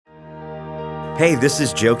Hey, this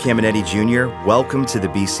is Joe Caminetti Jr. Welcome to the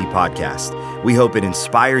BC Podcast. We hope it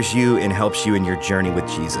inspires you and helps you in your journey with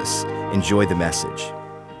Jesus. Enjoy the message.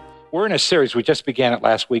 We're in a series, we just began it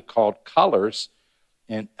last week, called Colors,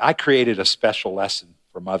 and I created a special lesson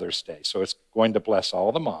for Mother's Day. So it's going to bless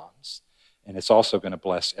all the moms, and it's also going to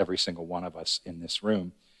bless every single one of us in this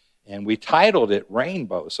room. And we titled it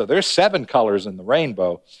Rainbow. So there's 7 colors in the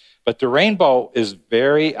rainbow, but the rainbow is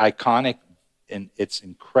very iconic, and it's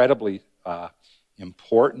incredibly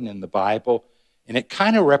important in the Bible, and it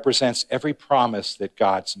kind of represents every promise that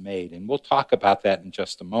God's made, and we'll talk about that in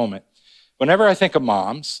just a moment. Whenever I think of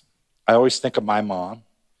moms, I always think of my mom.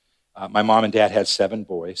 My mom and dad had 7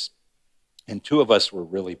 boys, and 2 of us were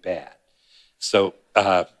really bad. So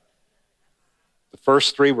the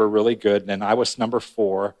first 3 were really good, and then I was number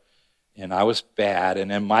 4, and I was bad,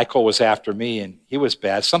 and then Michael was after me, and he was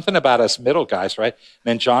bad. Something about us middle guys, right? And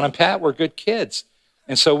then John and Pat were good kids.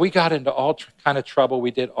 And so we got into all kind of trouble.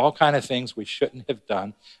 We did all kind of things we shouldn't have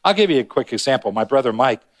done. I'll give you a quick example. My brother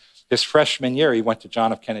Mike, his freshman year, he went to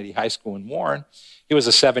John F. Kennedy High School in Warren. He was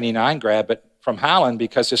a 79 grad, but from Howland,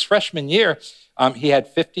 because his freshman year, he had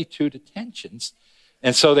 52 detentions.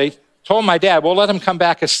 And so they told my dad, we'll let him come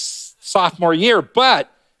back a sophomore year,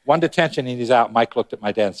 but 1 detention and he's out. Mike looked at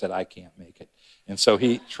my dad and said, I can't make it. And so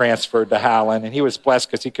he transferred to Howland, and he was blessed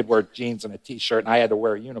because he could wear jeans and a T-shirt, and I had to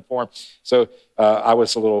wear a uniform. So I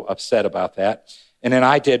was a little upset about that. And then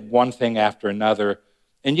I did one thing after another.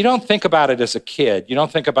 And you don't think about it as a kid. You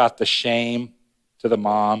don't think about the shame to the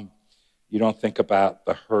mom. You don't think about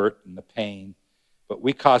the hurt and the pain. But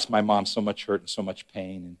we caused my mom so much hurt and so much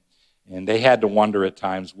pain, and they had to wonder at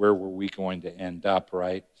times, where were we going to end up,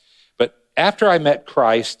 right? But after I met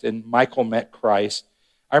Christ and Michael met Christ,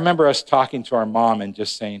 I remember us talking to our mom and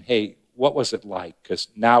just saying, hey, what was it like? Because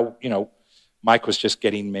now, Mike was just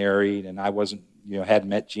getting married, and I wasn't, hadn't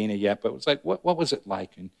met Gina yet, but it was like, what was it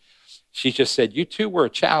like? And she just said, you two were a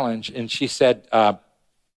challenge. And she said,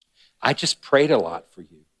 I just prayed a lot for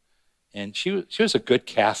you. And she was a good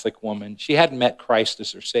Catholic woman. She hadn't met Christ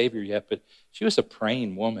as her Savior yet, but she was a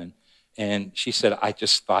praying woman. And she said, I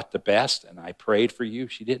just thought the best, and I prayed for you.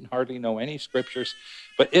 She didn't hardly know any scriptures.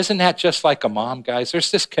 But isn't that just like a mom, guys?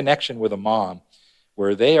 There's this connection with a mom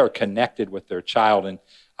where they are connected with their child. And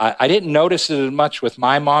I didn't notice it as much with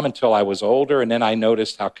my mom until I was older, and then I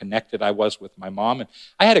noticed how connected I was with my mom. And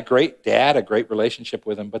I had a great dad, a great relationship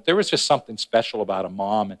with him, but there was just something special about a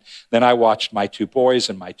mom. And then I watched my 2 boys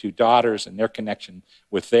and my 2 daughters and their connection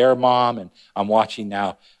with their mom, and I'm watching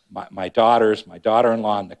now my daughters, my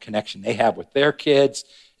daughter-in-law, and the connection they have with their kids.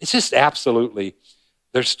 It's just absolutely,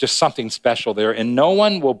 there's just something special there. And no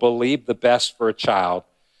one will believe the best for a child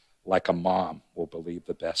like a mom will believe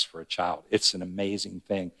the best for a child. It's an amazing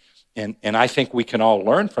thing. And I think we can all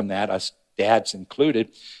learn from that, us dads included.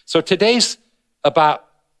 So today's about,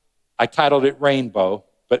 I titled it Rainbow,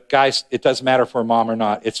 but guys, it doesn't matter if we're a mom or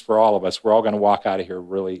not. It's for all of us. We're all going to walk out of here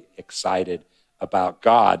really excited about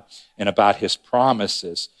God and about his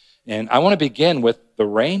promises. And I want to begin with the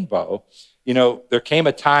rainbow. There came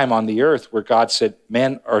a time on the earth where God said,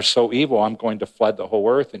 men are so evil, I'm going to flood the whole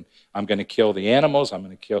earth, and I'm going to kill the animals. I'm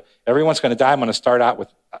going to kill, everyone's going to die. I'm going to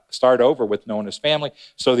start over with Noah and his family.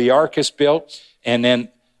 So the ark is built, and then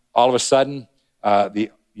all of a sudden,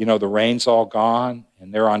 the rain's all gone,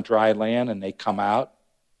 and they're on dry land, and they come out.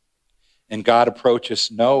 And God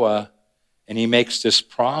approaches Noah, and he makes this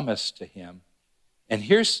promise to him. And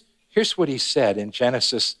here's what he said in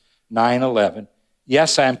Genesis 9:11.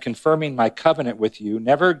 Yes, I am confirming my covenant with you.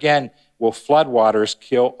 Never again will floodwaters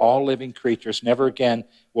kill all living creatures. Never again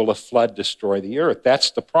will a flood destroy the earth.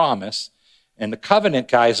 That's the promise. And the covenant,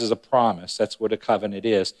 guys, is a promise. That's what a covenant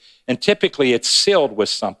is. And typically it's sealed with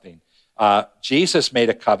something. Jesus made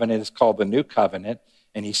a covenant. It's called the New Covenant,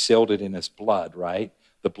 and he sealed it in his blood, right?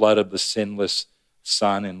 The blood of the sinless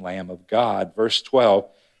Son and Lamb of God. Verse 12,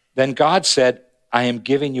 then God said, I am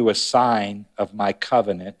giving you a sign of my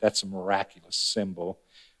covenant. That's a miraculous symbol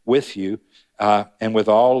with you and with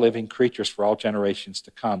all living creatures for all generations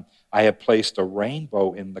to come. I have placed a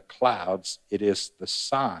rainbow in the clouds. It is the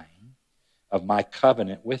sign of my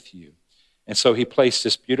covenant with you. And so he placed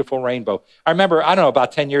this beautiful rainbow. I remember,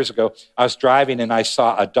 about 10 years ago, I was driving and I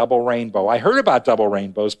saw a double rainbow. I heard about double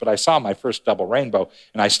rainbows, but I saw my first double rainbow,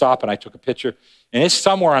 and I stopped and I took a picture, and it's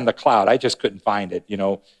somewhere on the cloud. I just couldn't find it.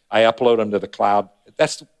 I upload them to the cloud.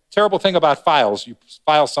 That's the terrible thing about files. You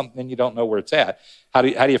file something and you don't know where it's at. How do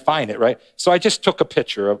you find it, right? So I just took a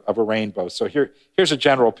picture of a rainbow. So here's a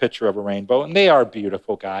general picture of a rainbow, and they are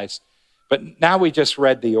beautiful, guys. But now we just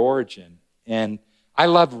read the origin, and I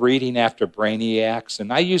love reading after brainiacs,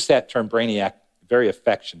 and I use that term brainiac very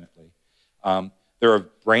affectionately. There are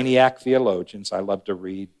brainiac theologians. I love to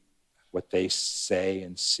read what they say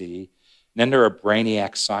and see. And then there are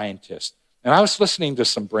brainiac scientists. And I was listening to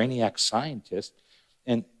some brainiac scientists,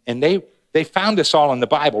 and they found this all in the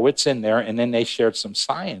Bible. It's in there, and then they shared some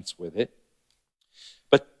science with it.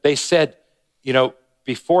 But they said,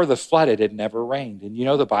 before the flood, it had never rained. And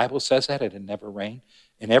the Bible says that it had never rained.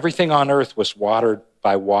 And everything on earth was watered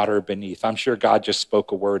by water beneath. I'm sure God just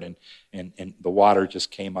spoke a word and the water just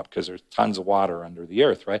came up because there's tons of water under the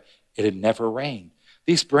earth, right? It had never rained.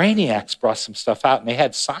 These brainiacs brought some stuff out, and they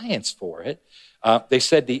had science for it. They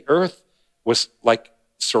said the earth was like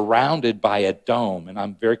surrounded by a dome. And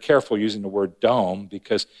I'm very careful using the word dome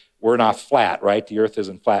because we're not flat, right? The earth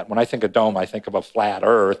isn't flat. When I think of dome, I think of a flat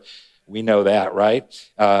earth. We know that, right?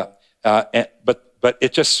 But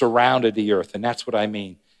it just surrounded the earth, and that's what I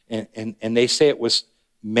mean. And they say it was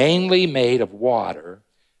mainly made of water,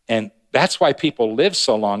 and that's why people live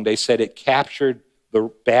so long. They said it captured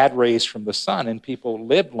the bad rays from the sun, and people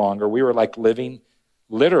lived longer. We were like living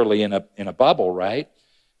literally in a bubble, right?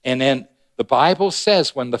 And then the Bible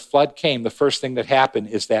says when the flood came, the first thing that happened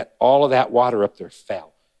is that all of that water up there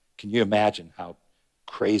fell. Can you imagine how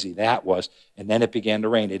crazy that was? And then it began to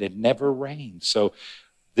rain. It had never rained. So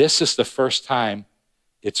this is the first time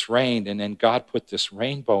it's rained, and then God put this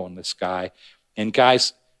rainbow in the sky. And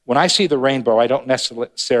guys, when I see the rainbow, I don't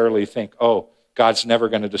necessarily think, oh, God's never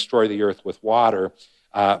going to destroy the earth with water.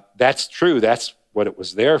 That's true. That's what it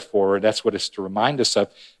was there for. That's what it's to remind us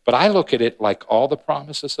of. But I look at it like all the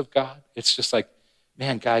promises of God. It's just like,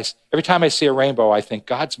 man, guys, every time I see a rainbow, I think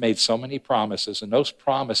God's made so many promises, and those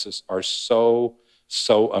promises are so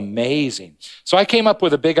amazing. So I came up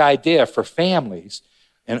with a big idea for families.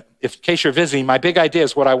 And in case you're visiting, my big idea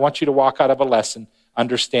is what I want you to walk out of a lesson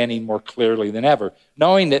understanding more clearly than ever.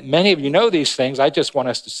 Knowing that many of you know these things, I just want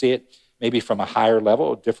us to see it maybe from a higher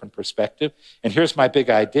level, a different perspective. And here's my big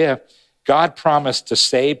idea. God promised to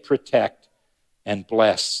save, protect, and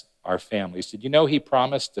bless our families. Did you know he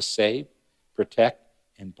promised to save, protect,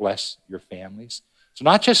 and bless your families? So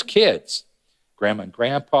not just kids, grandma and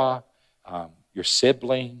grandpa, your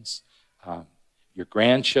siblings, your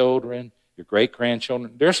grandchildren, your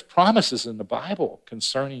great-grandchildren. There's promises in the Bible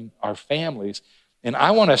concerning our families, and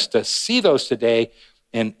I want us to see those today,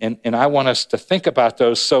 and I want us to think about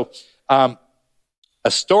those. So a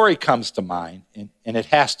story comes to mind, and it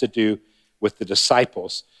has to do with the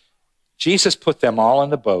disciples. Jesus put them all in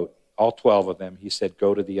the boat, all 12 of them. He said,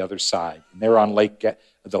 go to the other side. And they're on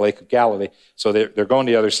the Lake of Galilee, so they're going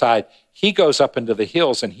to the other side. He goes up into the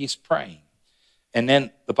hills, and he's praying. And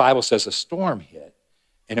then the Bible says a storm hit.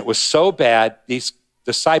 And it was so bad, these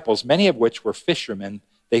disciples, many of which were fishermen,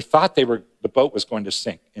 they thought the boat was going to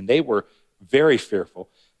sink. And they were very fearful.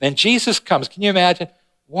 Then Jesus comes, can you imagine?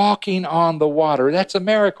 Walking on the water. That's a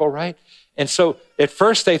miracle, right? And so at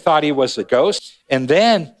first they thought he was a ghost. And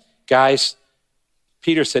then, guys,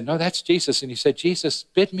 Peter said, no, that's Jesus. And he said, Jesus,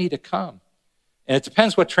 bid me to come. And it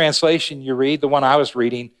depends what translation you read. The one I was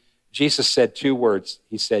reading, Jesus said 2 words.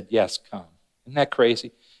 He said, yes, come. Isn't that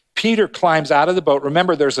crazy? Peter climbs out of the boat.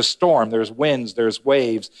 Remember, there's a storm. There's winds. There's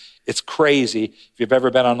waves. It's crazy. If you've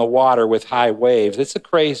ever been on the water with high waves, it's a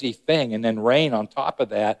crazy thing. And then rain on top of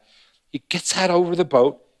that. He gets out over the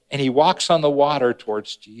boat, and he walks on the water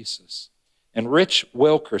towards Jesus. And Rich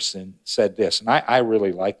Wilkerson said this, and I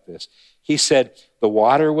really like this. He said, the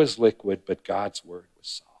water was liquid, but God's word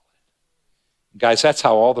was solid. Guys, that's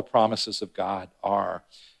how all the promises of God are.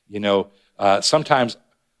 Sometimes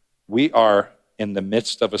we are in the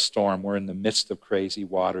midst of a storm. We're in the midst of crazy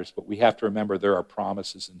waters, but we have to remember there are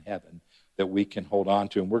promises in heaven that we can hold on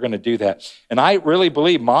to, and we're going to do that. And I really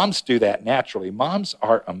believe moms do that naturally. Moms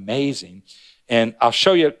are amazing. And I'll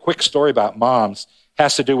show you a quick story about moms. It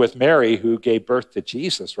has to do with Mary, who gave birth to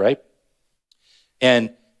Jesus, right?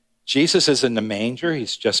 And Jesus is in the manger.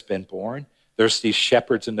 He's just been born. There's these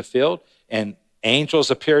shepherds in the field, and angels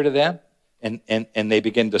appear to them, and they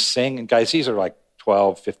begin to sing. And guys, these are like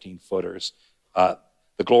 12, 15 footers.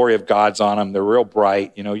 The glory of God's on them. They're real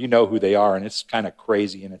bright. You know who they are, and it's kind of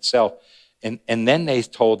crazy in itself. And then they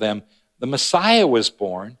told them the Messiah was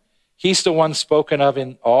born. He's the one spoken of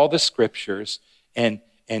in all the scriptures, and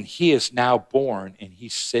he is now born, and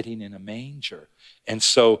he's sitting in a manger. And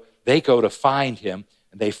so they go to find him,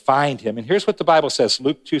 and they find him. And here's what the Bible says,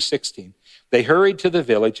 Luke 2:16. They hurried to the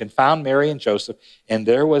village and found Mary and Joseph, and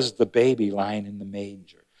there was the baby lying in the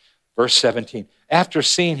manger. Verse 17, after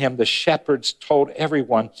seeing him, the shepherds told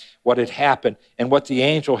everyone what had happened and what the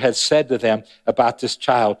angel had said to them about this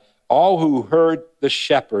child. All who heard the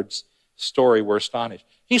shepherds' story were astonished.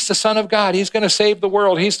 He's the Son of God. He's going to save the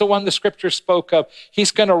world. He's the one the scripture spoke of.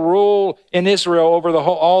 He's going to rule in Israel over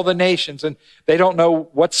all the nations. And they don't know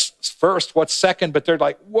what's first, what's second, but they're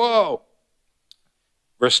like, whoa.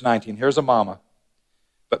 Verse 19, here's a mama.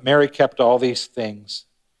 But Mary kept all these things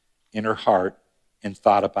in her heart and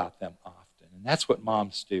thought about them often. And that's what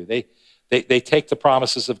moms do. They take the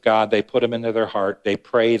promises of God, they put them into their heart, they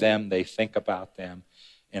pray them, they think about them.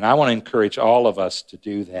 And I want to encourage all of us to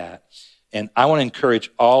do that. And I want to encourage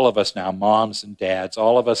all of us now, moms and dads,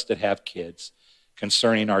 all of us that have kids,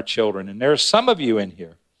 concerning our children. And there are some of you in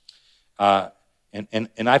here, and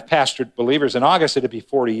I've pastored believers. In August, it'll be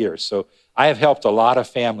 40 years. So I have helped a lot of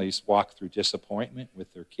families walk through disappointment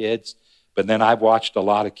with their kids, but then I've watched a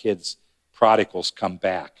lot of kids, prodigals, come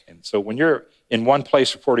back. And so when you're in one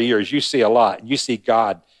place for 40 years, you see a lot, and you see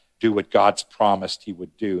God do what God's promised he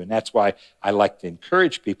would do. And that's why I like to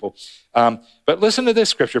encourage people. But listen to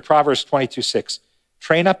this scripture, Proverbs 22:6.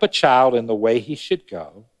 Train up a child in the way he should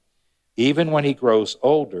go. Even when he grows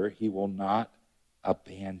older, he will not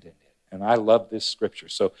abandon it. And I love this scripture.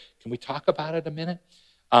 So can we talk about it a minute?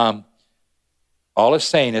 All it's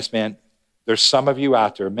saying is, man, there's some of you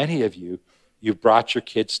out there, many of you, you've brought your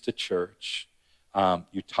kids to church.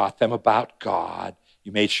 You taught them about God.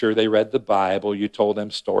 You made sure they read the Bible. You told them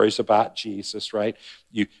stories about Jesus, right?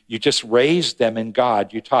 You just raised them in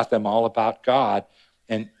God. You taught them all about God.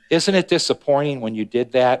 And isn't it disappointing when you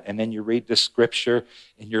did that and then you read the scripture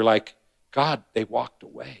and you're like, God, they walked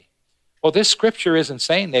away. Well, this scripture isn't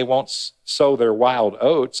saying they won't sow their wild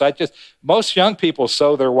oats. Most young people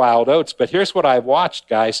sow their wild oats, but here's what I've watched,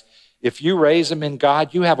 guys. If you raise them in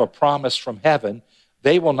God, you have a promise from heaven.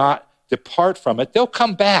 They will not depart from it. They'll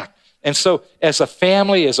come back. And so as a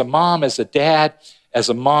family, as a mom, as a dad, as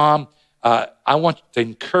a mom, I want to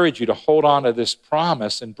encourage you to hold on to this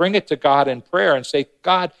promise and bring it to God in prayer and say,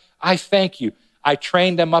 God, I thank you. I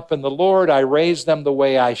trained them up in the Lord. I raised them the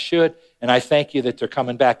way I should. And I thank you that they're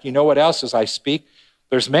coming back. You know what else as I speak?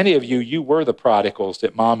 There's many of you, you were the prodigals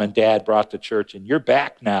that mom and dad brought to church, and you're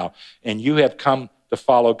back now, and you have come to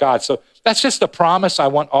follow God. So that's just a promise I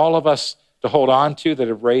want all of us to hold on to that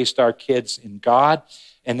have raised our kids in God.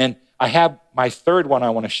 And then I have my third one I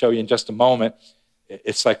want to show you in just a moment.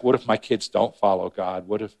 It's like, what if my kids don't follow God?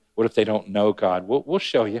 What if they don't know God? We'll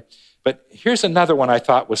show you. But here's another one I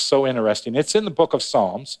thought was so interesting. It's in the book of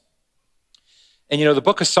Psalms. And you know, the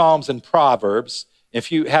book of Psalms and Proverbs,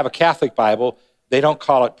 if you have a Catholic Bible, they don't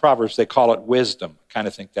call it Proverbs, they call it wisdom. I kind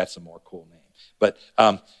of think that's a more cool name. But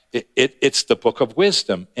it's the book of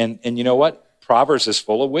wisdom. And you know what? Proverbs is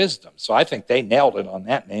full of wisdom. So I think they nailed it on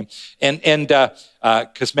that name. And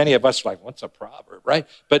because many of us are like, what's a proverb, right?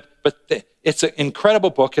 But it's an incredible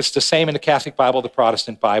book. It's the same in the Catholic Bible, the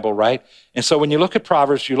Protestant Bible, right? And so when you look at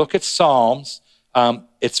Proverbs, you look at Psalms,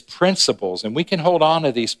 it's principles, and we can hold on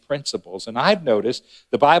to these principles. And I've noticed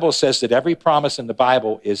the Bible says that every promise in the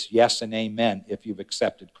Bible is yes and amen if you've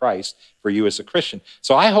accepted Christ for you as a Christian.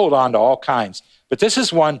 So I hold on to all kinds. But this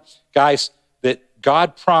is one, guys, that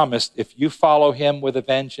God promised if you follow him with a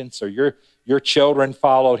vengeance, or your children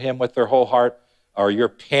followed him with their whole heart, or your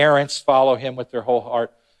parents follow him with their whole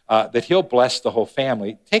heart, that he'll bless the whole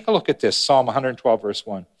family. Take a look at this, Psalm 112, verse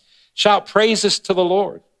 1. Shout praises to the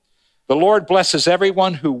Lord. The Lord blesses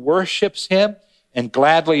everyone who worships him and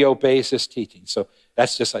gladly obeys his teaching. So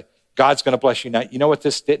that's just like, God's going to bless you. Now, you know what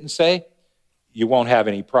this didn't say? You won't have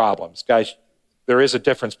any problems. Guys, there is a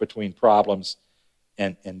difference between problems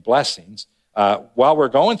and blessings. While we're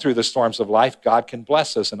going through the storms of life, God can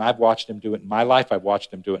bless us, and I've watched him do it in my life. I've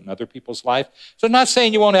watched him do it in other people's life. So I'm not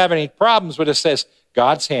saying you won't have any problems, but it says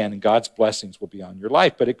God's hand and God's blessings will be on your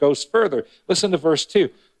life. But it goes further. Listen to verse 2.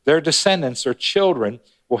 Their descendants or children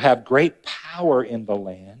will have great power in the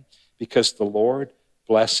land because the Lord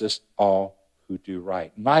blesses all who do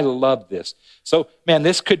right. And I love this. So, man,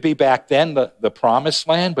 this could be back then, the promised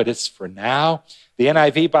land, but it's for now. The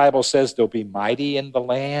NIV Bible says they'll be mighty in the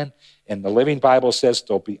land, and the Living Bible says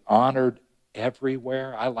they'll be honored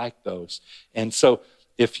everywhere. I like those. And so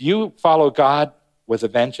if you follow God with a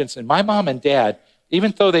vengeance, and my mom and dad,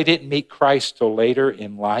 even though they didn't meet Christ till later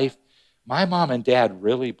in life, my mom and dad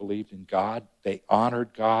really believed in God. They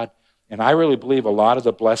honored God. And I really believe a lot of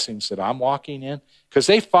the blessings that I'm walking in, because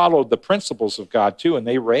they followed the principles of God too, and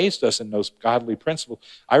they raised us in those godly principles.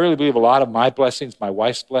 I really believe a lot of my blessings, my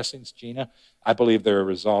wife's blessings, Gina, I believe they're a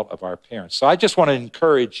result of our parents. So I just want to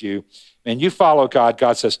encourage you, man, you follow God.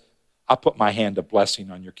 God says, I'll put my hand of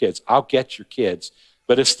blessing on your kids. I'll get your kids.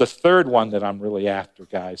 But it's the third one that I'm really after,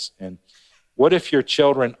 guys. And what if your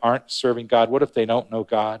children aren't serving God? What if they don't know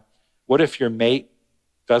God? What if your mate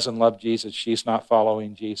doesn't love Jesus, she's not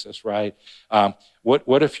following Jesus, right?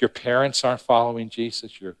 What if your parents aren't following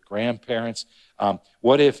Jesus, your grandparents?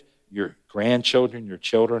 What if your grandchildren, your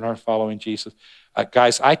children aren't following Jesus?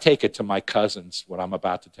 Guys, I take it to my cousins, what I'm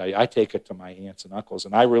about to tell you. I take it to my aunts and uncles,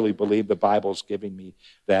 and I really believe the Bible's giving me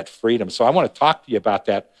that freedom. So I want to talk to you about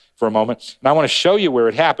that for a moment, and I want to show you where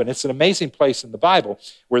it happened. It's an amazing place in the Bible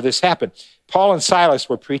where this happened. Paul and Silas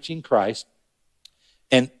were preaching Christ,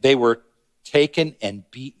 and they were taken and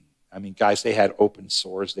beaten. I mean, guys, they had open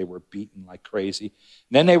sores. They were beaten like crazy.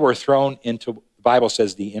 And then they were thrown into, the Bible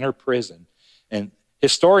says, the inner prison. And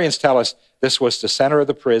historians tell us this was the center of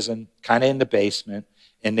the prison, kind of in the basement,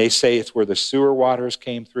 and they say it's where the sewer waters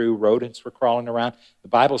came through, rodents were crawling around. The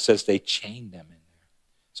Bible says they chained them in there.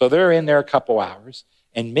 So they're in there a couple hours,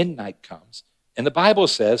 and midnight comes, and the Bible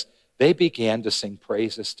says they began to sing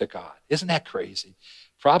praises to God. Isn't that crazy?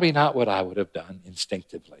 Probably not what I would have done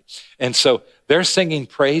instinctively. And so they're singing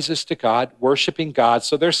praises to God, worshiping God.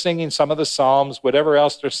 So they're singing some of the Psalms, whatever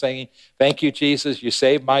else they're singing. Thank you, Jesus. You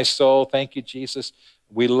saved my soul. Thank you, Jesus.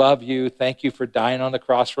 We love you. Thank you for dying on the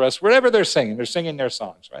cross for us. Whatever they're singing their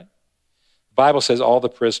songs, right? The Bible says all the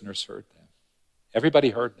prisoners heard them.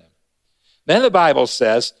 Everybody heard them. Then the Bible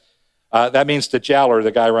says, that means the jailer,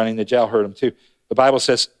 the guy running the jail, heard them too. The Bible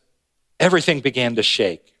says everything began to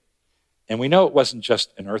shake. And we know it wasn't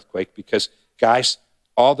just an earthquake because, guys,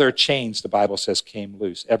 all their chains, the Bible says, came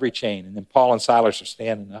loose, every chain. And then Paul and Silas are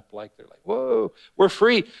standing up like, they're like, whoa, we're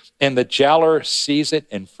free. And the jailer sees it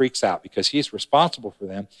and freaks out because he's responsible for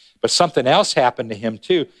them. But something else happened to him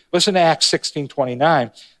too. Listen to Acts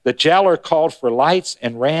 16:29. The jailer called for lights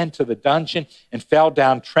and ran to the dungeon and fell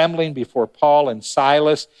down trembling before Paul and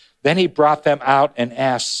Silas. Then he brought them out and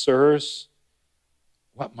asked, sirs,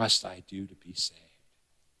 what must I do to be saved?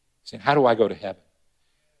 Saying, how do I go to heaven?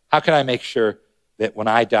 How can I make sure that when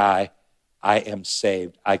I die, I am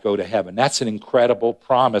saved, I go to heaven? That's an incredible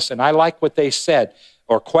promise. And I like what they said,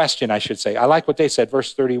 or question, I should say. I like what they said,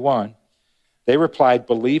 verse 31. They replied,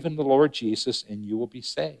 believe in the Lord Jesus and you will be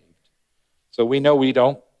saved. So we know we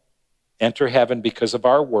don't enter heaven because of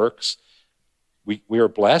our works. We are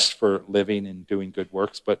blessed for living and doing good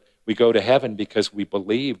works, but we go to heaven because we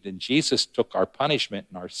believed and Jesus took our punishment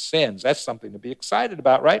and our sins. That's something to be excited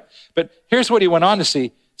about, right? But here's what he went on to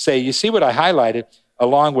say, you see what I highlighted,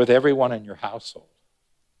 along with everyone in your household.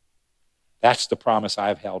 That's the promise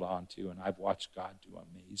I've held on to, and I've watched God do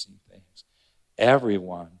amazing things.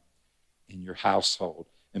 Everyone in your household.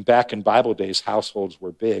 And back in Bible days, households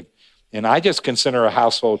were big. And I just consider a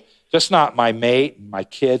household just not my mate and my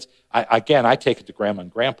kids. I take it to grandma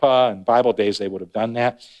and grandpa. In Bible days, they would have done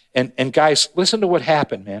that. And guys, listen to what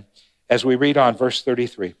happened, man, as we read on verse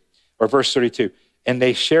 33 or verse 32. And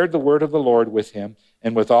they shared the word of the Lord with him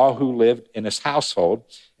and with all who lived in his household.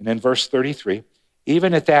 And then verse 33,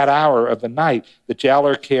 even at that hour of the night, the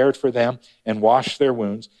jailer cared for them and washed their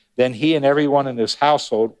wounds. Then he and everyone in his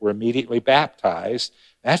household were immediately baptized.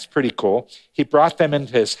 That's pretty cool. He brought them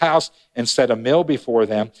into his house and set a meal before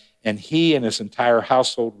them, and he and his entire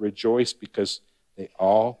household rejoiced because they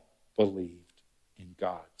all believed in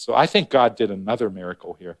God. So I think God did another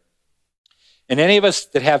miracle here. And any of us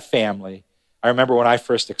that have family, I remember when I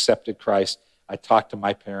first accepted Christ, I talked to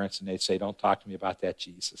my parents and they'd say, don't talk to me about that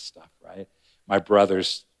Jesus stuff, right? My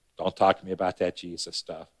brothers, don't talk to me about that Jesus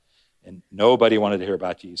stuff. And nobody wanted to hear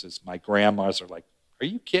about Jesus. My grandmas are like, are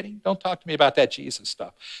you kidding? Don't talk to me about that Jesus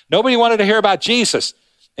stuff. Nobody wanted to hear about Jesus.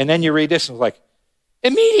 And then you read this and it's like,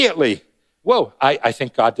 immediately, whoa, I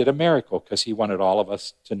think God did a miracle because he wanted all of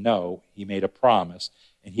us to know he made a promise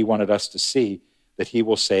and he wanted us to see that he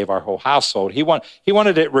will save our whole household. He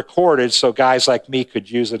wanted it recorded so guys like me could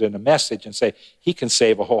use it in a message and say, he can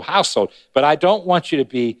save a whole household. But I don't want you to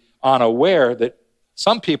be unaware that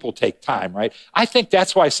some people take time, right? I think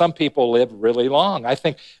that's why some people live really long. I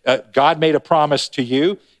think God made a promise to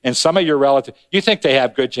you and some of your relatives. You think they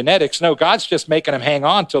have good genetics. No, God's just making them hang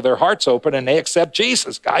on till their heart's open and they accept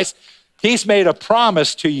Jesus, guys. He's made a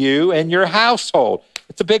promise to you and your household.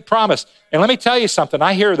 It's a big promise. And let me tell you something.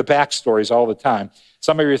 I hear the backstories all the time.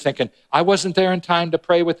 Some of you are thinking, I wasn't there in time to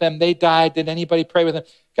pray with them. They died. Did anybody pray with them?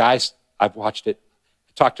 Guys, I've watched it.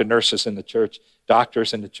 I talked to nurses in the church,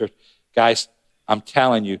 doctors in the church. Guys, I'm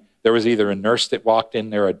telling you, there was either a nurse that walked in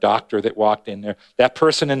there, a doctor that walked in there, that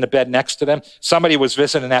person in the bed next to them, somebody was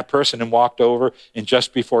visiting that person and walked over, and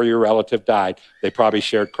just before your relative died, they probably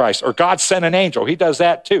shared Christ. Or God sent an angel. He does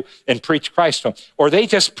that too, and preached Christ to them. Or they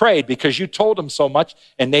just prayed because you told them so much,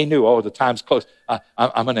 and they knew, oh, the time's close.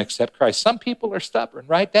 I'm going to accept Christ. Some people are stubborn,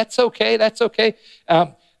 right? That's okay. That's okay.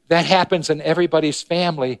 That happens in everybody's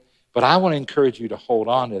family, but I want to encourage you to hold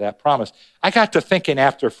on to that promise. I got to thinking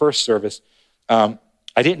after first service,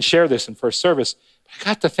 I didn't share this in first service, but I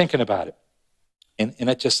got to thinking about it. And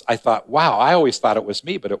I thought, wow, I always thought it was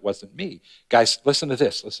me, but it wasn't me. Guys, listen to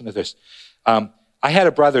this. I had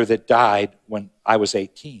a brother that died when I was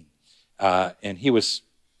 18, and he was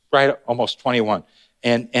almost 21.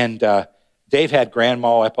 And Dave had grand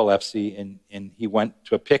mal epilepsy, and he went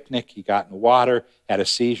to a picnic. He got in the water, had a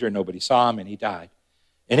seizure. Nobody saw him, and he died.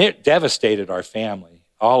 And it devastated our family,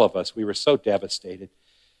 all of us. We were so devastated.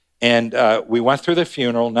 And we went through the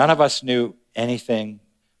funeral. None of us knew anything.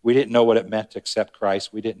 We didn't know what it meant to accept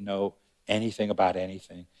Christ. We didn't know anything about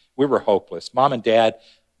anything. We were hopeless. Mom and Dad,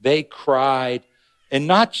 they cried. And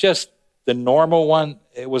not just the normal one.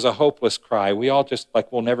 It was a hopeless cry. We all just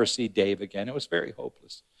we'll never see Dave again. It was very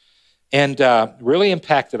hopeless. And really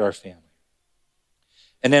impacted our family.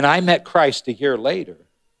 And then I met Christ a year later.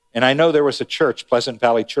 And I know there was a church, Pleasant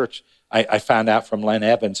Valley Church, I found out from Len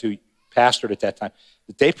Evans, who pastored at that time,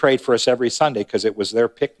 that they prayed for us every Sunday because it was their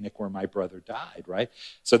picnic where my brother died, right?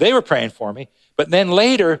 So they were praying for me. But then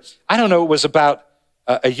later, I don't know, it was about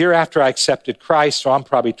a year after I accepted Christ, so I'm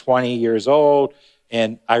probably 20 years old,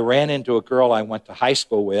 and I ran into a girl I went to high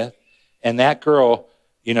school with, and that girl,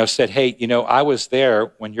 said, hey, I was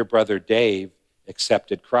there when your brother Dave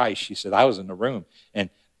accepted Christ. She said, I was in the room. And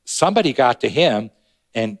somebody got to him,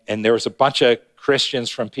 and there was a bunch of Christians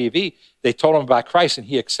from PV. They told him about Christ, and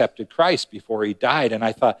he accepted Christ before he died. And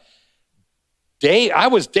I thought, I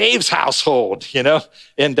was Dave's household,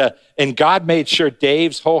 and God made sure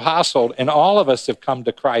Dave's whole household, and all of us have come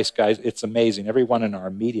to Christ, guys. It's amazing. Everyone in our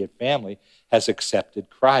immediate family has accepted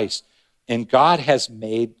Christ, and God has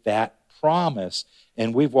made that promise.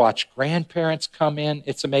 And we've watched grandparents come in.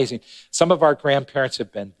 It's amazing. Some of our grandparents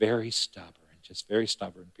have been very stubborn, just very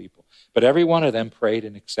stubborn people. But every one of them prayed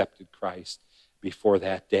and accepted Christ before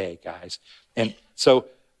that day, guys. And so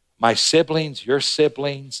my siblings, your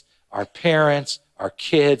siblings, our parents, our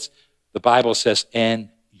kids, the Bible says, and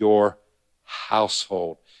your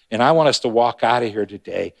household. And I want us to walk out of here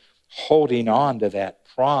today holding on to that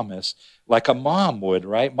promise like a mom would,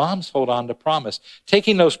 right? Moms hold on to promise.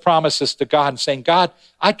 Taking those promises to God and saying, God,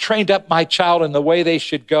 I trained up my child in the way they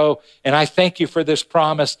should go, and I thank you for this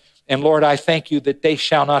promise. And Lord, I thank you that they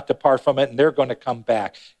shall not depart from it, and they're going to come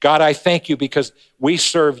back. God, I thank you because we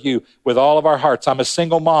serve you with all of our hearts. I'm a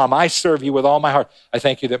single mom. I serve you with all my heart. I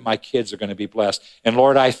thank you that my kids are going to be blessed. And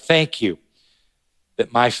Lord, I thank you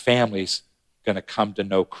that my family's going to come to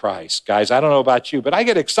know Christ. Guys, I don't know about you, but I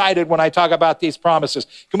get excited when I talk about these promises.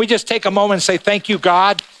 Can we just take a moment and say, thank you,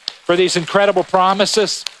 God, for these incredible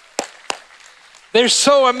promises? They're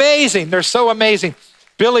so amazing. They're so amazing.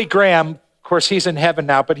 Billy Graham, of course, he's in heaven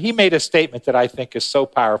now, but he made a statement that I think is so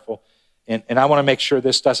powerful, and I want to make sure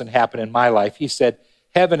this doesn't happen in my life. He said,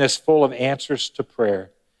 heaven is full of answers to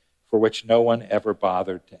prayer for which no one ever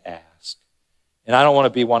bothered to ask. And I don't want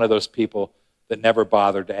to be one of those people that never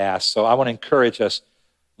bothered to ask. So I want to encourage us,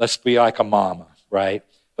 let's be like a mama, right?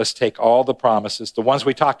 Let's take all the promises, the ones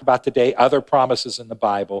we talked about today, other promises in the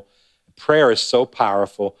Bible. Prayer is so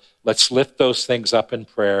powerful. Let's lift those things up in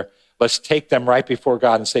prayer. Let's take them right before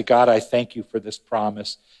God and say, God, I thank you for this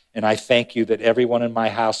promise. And I thank you that everyone in my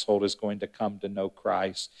household is going to come to know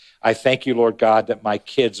Christ. I thank you, Lord God, that my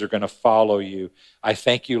kids are going to follow you. I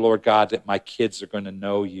thank you, Lord God, that my kids are going to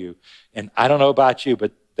know you. And I don't know about you,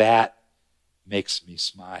 but that makes me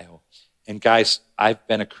smile. And guys, I've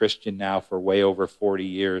been a Christian now for way over 40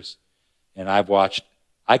 years. And I've watched,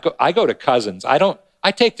 I go to cousins.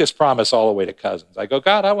 I take this promise all the way to cousins. I go,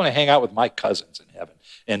 God, I want to hang out with my cousins in heaven.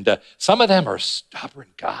 And some of them are stubborn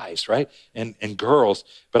guys, right? And girls.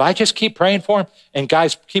 But I just keep praying for them. And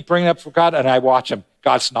guys keep bringing up for God. And I watch them.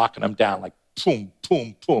 God's knocking them down like boom,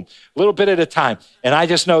 boom, boom. A little bit at a time. And I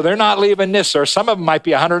just know they're not leaving this earth. Some of them might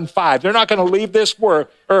be 105. They're not going to leave this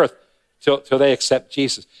earth till they accept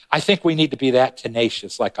Jesus. I think we need to be that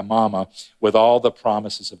tenacious like a mama with all the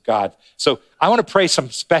promises of God. So I want to pray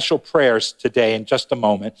some special prayers today in just a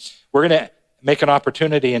moment. We're going to make an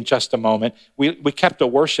opportunity in just a moment. We kept a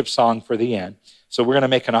worship song for the end. So we're going to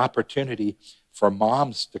make an opportunity for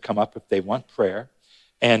moms to come up if they want prayer.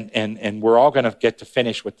 And we're all going to get to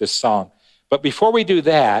finish with this song. But before we do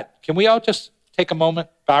that, can we all just take a moment,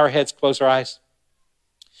 bow our heads, close our eyes?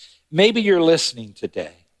 Maybe you're listening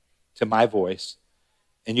today to my voice,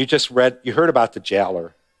 and you heard about the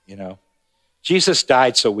jailer, Jesus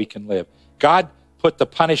died so we can live. God put the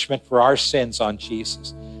punishment for our sins on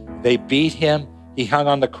Jesus. They beat him. He hung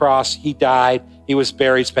on the cross. He died. He was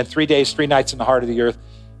buried, spent 3 days, 3 nights in the heart of the earth.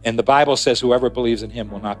 And the Bible says whoever believes in him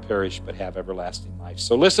will not perish but have everlasting life.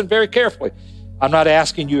 So listen very carefully. I'm not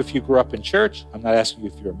asking you if you grew up in church. I'm not asking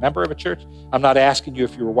you if you're a member of a church. I'm not asking you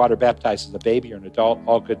if you were water baptized as a baby or an adult,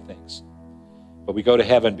 all good things. But we go to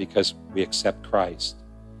heaven because we accept Christ.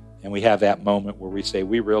 And we have that moment where we say,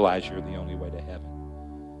 we realize you're the only way to heaven.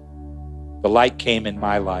 The light came in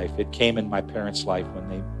my life. It came in my parents' life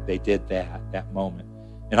when they did that moment.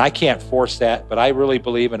 And I can't force that, but I really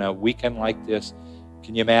believe in a weekend like this.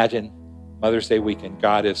 Can you imagine Mother's Day weekend?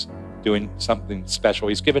 God is doing something special.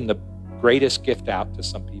 He's given the greatest gift out to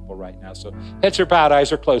some people right now. So heads are bowed,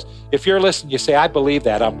 eyes are closed. If you're listening, you say, I believe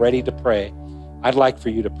that. I'm ready to pray. I'd like for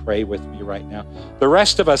you to pray with me right now. The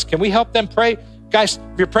rest of us, can we help them pray? Guys,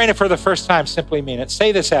 if you're praying it for the first time, simply mean it.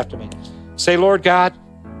 Say this after me. Say, Lord God,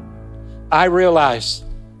 I realize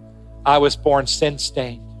I was born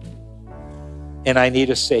sin-stained and I need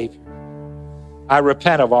a Savior. I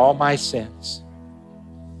repent of all my sins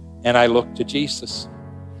and I look to Jesus.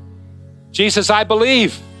 Jesus, I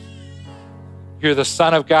believe you're the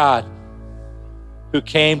Son of God who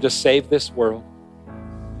came to save this world.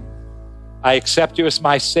 I accept you as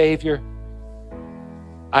my Savior.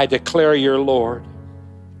 I declare you're Lord.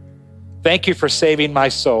 Thank you for saving my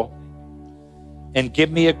soul and give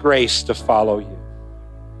me a grace to follow you.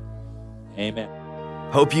 Amen.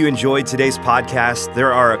 Hope you enjoyed today's podcast.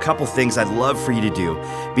 There are a couple things I'd love for you to do.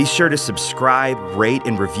 Be sure to subscribe, rate,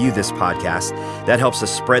 and review this podcast. That helps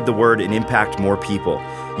us spread the word and impact more people.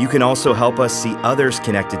 You can also help us see others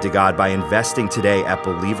connected to God by investing today at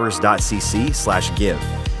believers.cc/give.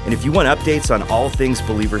 And if you want updates on all things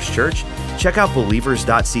Believers Church, check out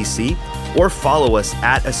believers.cc or follow us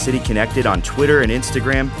at A City Connected on Twitter and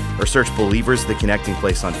Instagram, or search Believers The Connecting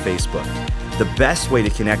Place on Facebook. The best way to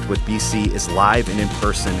connect with BC is live and in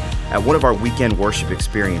person at one of our weekend worship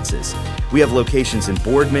experiences. We have locations in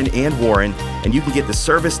Boardman and Warren, and you can get the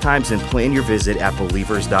service times and plan your visit at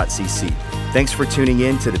believers.cc. Thanks for tuning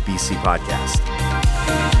in to the BC Podcast.